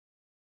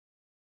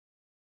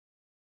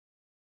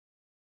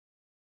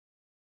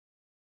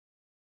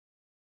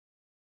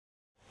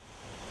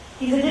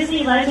He's a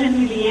Disney legend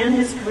who began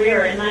his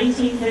career in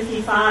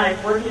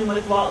 1955 working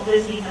with Walt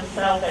Disney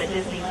himself at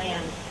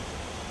Disneyland.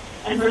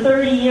 And for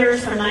 30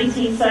 years, from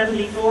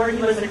 1974,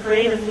 he was the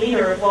creative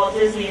leader of Walt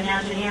Disney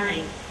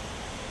Imagineering.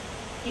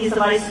 He was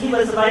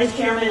the vice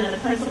chairman and the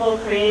principal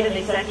creative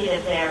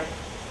executive there.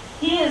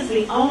 He is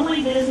the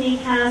only Disney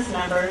cast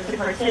member to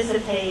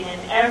participate in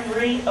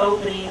every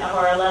opening of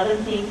our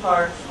 11 theme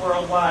parks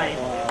worldwide.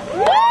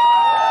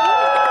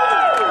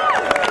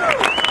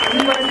 He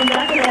was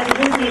inducted as a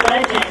Disney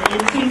legend in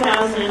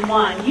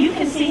 2001. You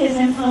can see his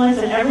influence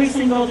in every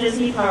single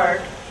Disney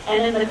park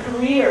and in the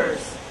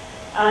careers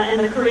and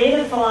the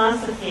creative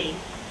philosophy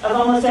of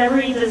almost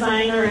every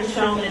designer and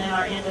showman in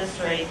our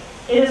industry.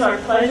 It is our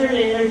pleasure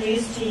to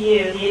introduce to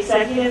you the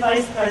Executive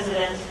Vice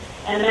President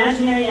and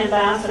Imaginary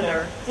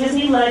Ambassador,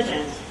 Disney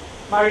legend,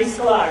 Marty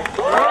Sklar.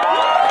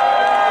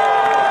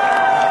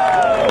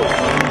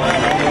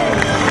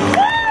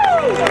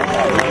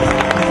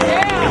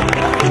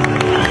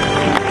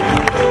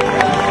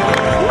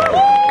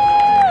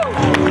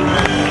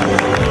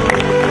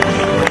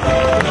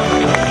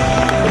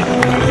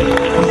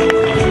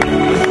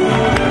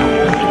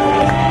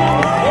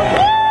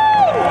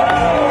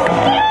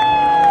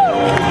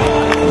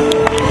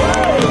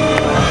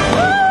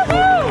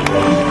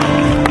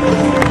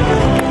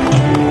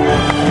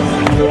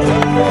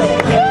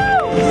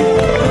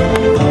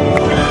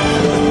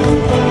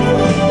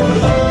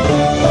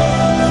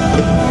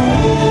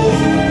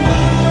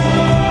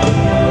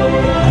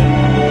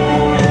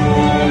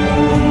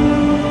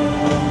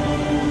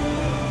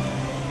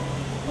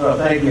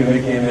 Thank you,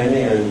 Mickey and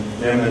Minnie, and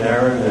Jim and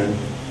Aaron, and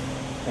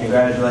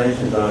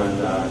congratulations on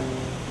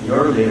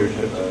your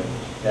leadership of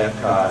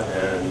EPCOT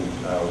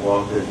and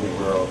Walt Disney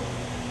World.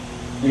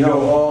 You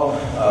know, all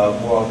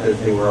of Walt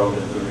Disney World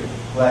is a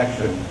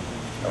reflection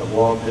of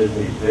Walt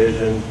Disney's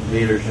vision,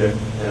 leadership,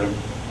 and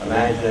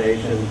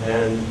imagination,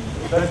 and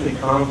especially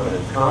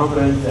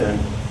confidence and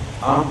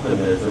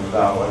optimism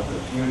about what the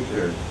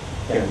future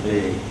can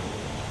be.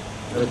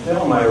 The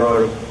film I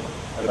wrote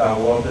about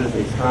Walt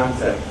Disney's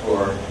concept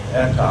for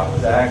EPCOT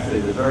was actually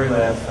the very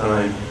last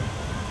time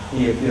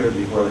he appeared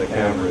before the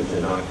cameras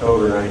in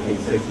October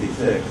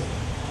 1966.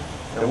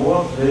 And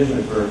Walt's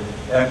vision for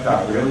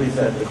EPCOT really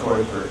set the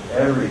course for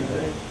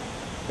everything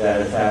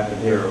that has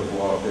happened here at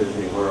Walt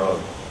Disney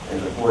World in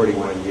the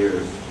 41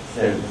 years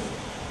since.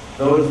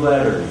 Those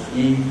letters,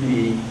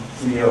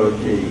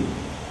 EPCOT,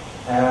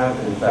 have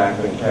in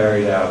fact been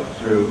carried out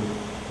through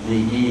the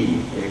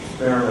E,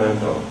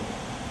 experimental,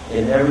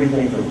 in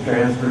everything from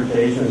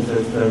transportation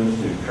systems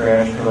to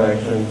trash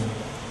collections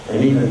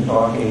and even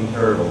talking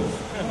turtles.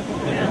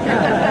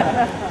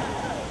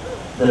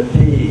 The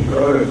P,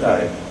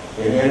 prototype,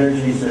 in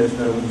energy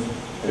systems,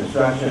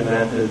 construction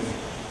methods,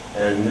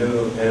 and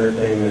new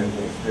entertainment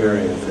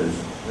experiences.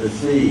 The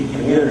C,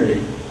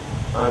 community.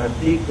 On a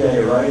peak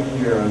day right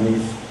here on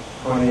these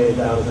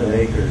 28,000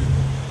 acres,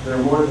 there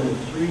are more than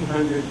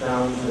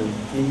 300,000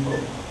 people,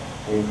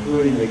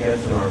 including the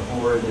guests in our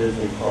 4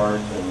 Disney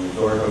parks and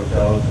resort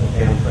hotels and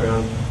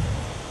campgrounds,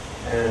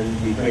 and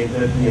between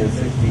 50 and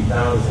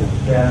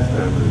 60,000 cast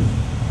members.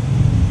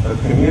 A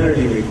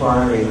community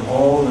requiring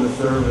all the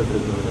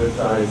services of a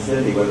good-sized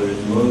city, whether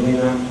it's moving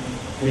them,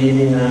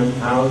 feeding them,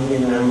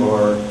 housing them,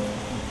 or,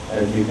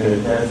 as you can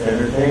attest,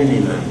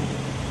 entertaining them.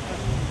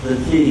 The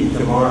T,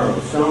 tomorrow,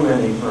 so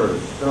many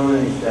firsts, so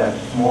many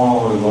steps,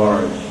 small and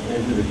large,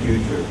 into the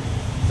future.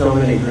 So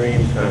many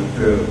dreams come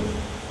true.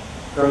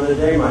 From the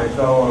day my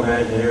fellow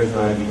Imagineers and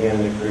I began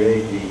to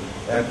create the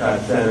EPCOT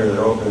Center that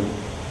opened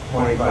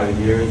 25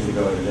 years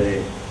ago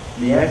today,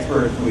 the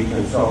experts we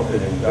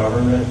consulted in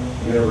government,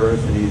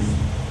 universities,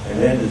 and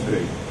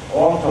industry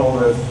all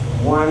told us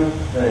one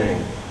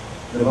thing.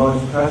 The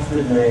most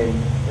trusted name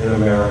in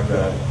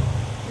America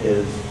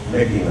is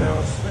Mickey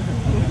Mouse.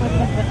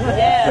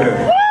 Yeah. Sure.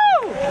 Woo!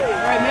 All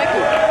right,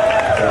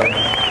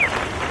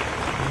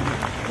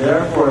 Mickey.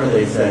 Therefore,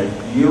 they said,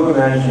 you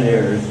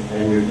Imagineers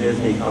and your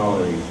Disney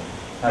colleagues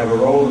have a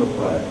role to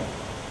play.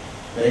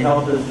 They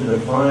helped us to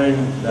define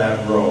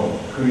that role,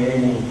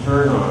 creating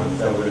turn-ons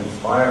that would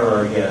inspire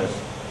our guests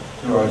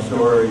through our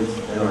stories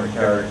and our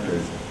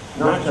characters,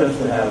 not just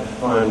to have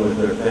fun with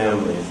their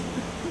families,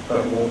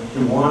 but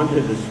to want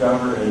to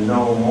discover and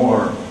know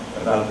more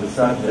about the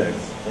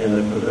subjects in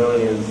the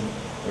pavilions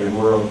in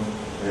World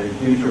and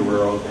Future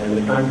World and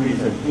the countries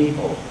and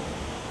people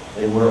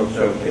in World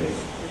Showcase.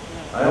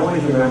 I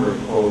always remember a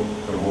quote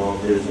from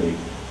Walt Disney.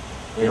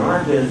 In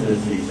our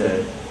business, he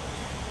said,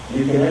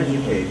 you can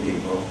educate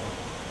people,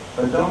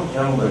 but don't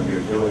tell them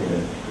you're doing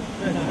it.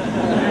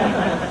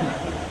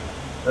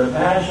 The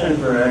passion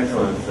for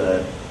excellence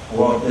that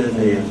Walt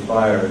Disney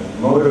inspired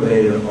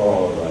motivated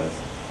all of us,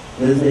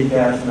 Disney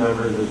cast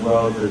members as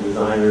well as the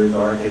designers,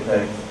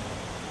 architects,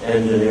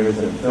 engineers,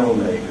 and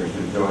filmmakers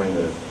who joined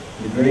us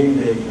to dream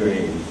big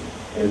dreams,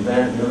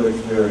 invent new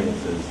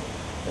experiences,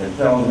 and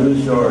tell new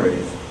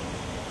stories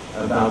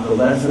about the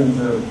lessons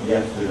of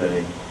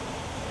yesterday,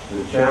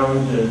 the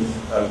challenges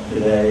of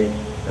today,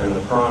 and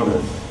the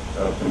promise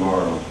of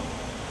tomorrow.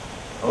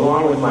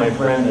 Along with my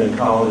friend and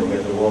colleague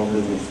at the Walt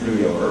Disney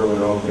Studio,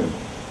 Erwin Oken,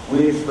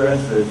 we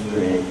expressed this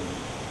dream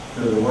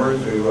through the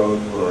words we wrote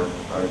for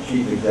our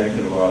Chief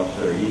Executive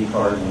Officer, E.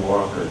 Carden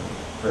Walker,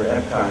 for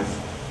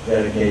EPCOT's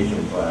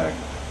dedication plaque.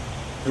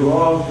 To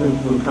all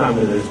who come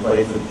to this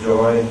place of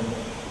joy,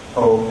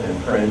 hope,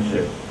 and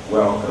friendship,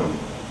 welcome.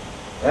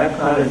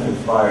 EPCOT is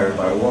inspired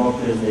by Walt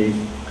Disney's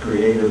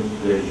creative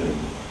vision.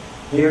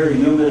 Here,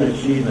 human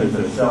achievements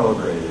are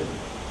celebrated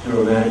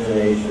through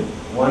imagination,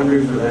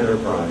 wonders of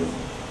enterprise,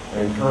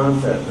 and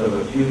concepts of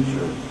a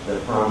future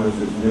that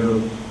promises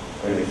new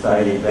and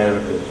exciting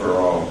benefits for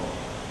all.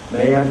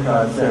 May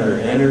EPCOT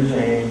Center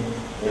entertain,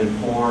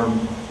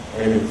 inform,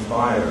 and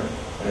inspire,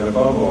 and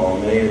above all,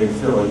 may it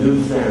instill a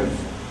new sense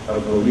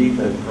of belief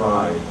and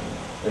pride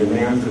in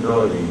man's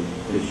ability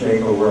to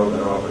shape a world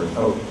that offers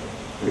hope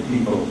to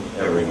people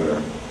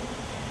everywhere.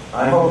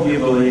 I hope you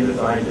believe, as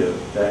I do,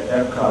 that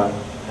EPCOT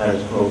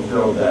has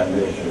fulfilled that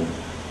mission.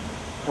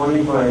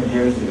 25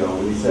 years ago,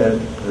 we said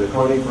the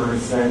 21st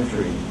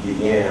century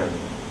began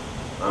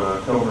on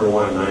October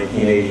 1,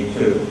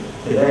 1982.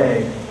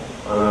 Today,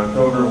 on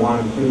October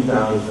 1,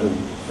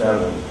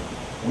 2007,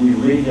 we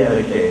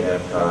rededicate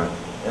EPCOT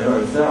and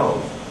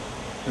ourselves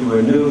to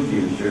a new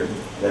future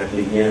that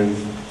begins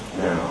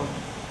now.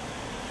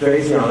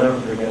 Tracy, I'll never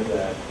forget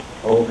that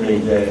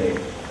opening day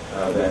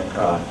of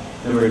EPCOT.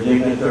 There were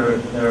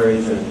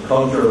dignitaries and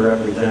cultural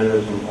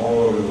representatives from all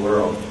over the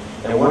world.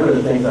 And one of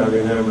the things I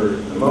remember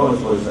the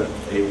most was a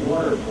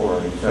water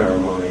pouring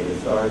ceremony to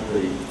start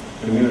the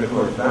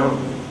Communicore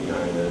fountain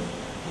behind us.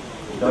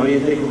 Don't you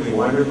think it would be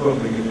wonderful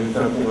if we could do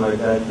something like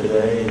that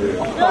today?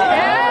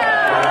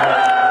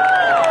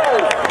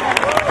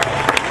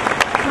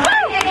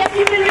 I guess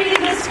you've been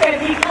reading the script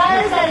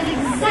because that is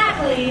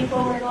exactly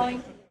what we're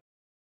going to do.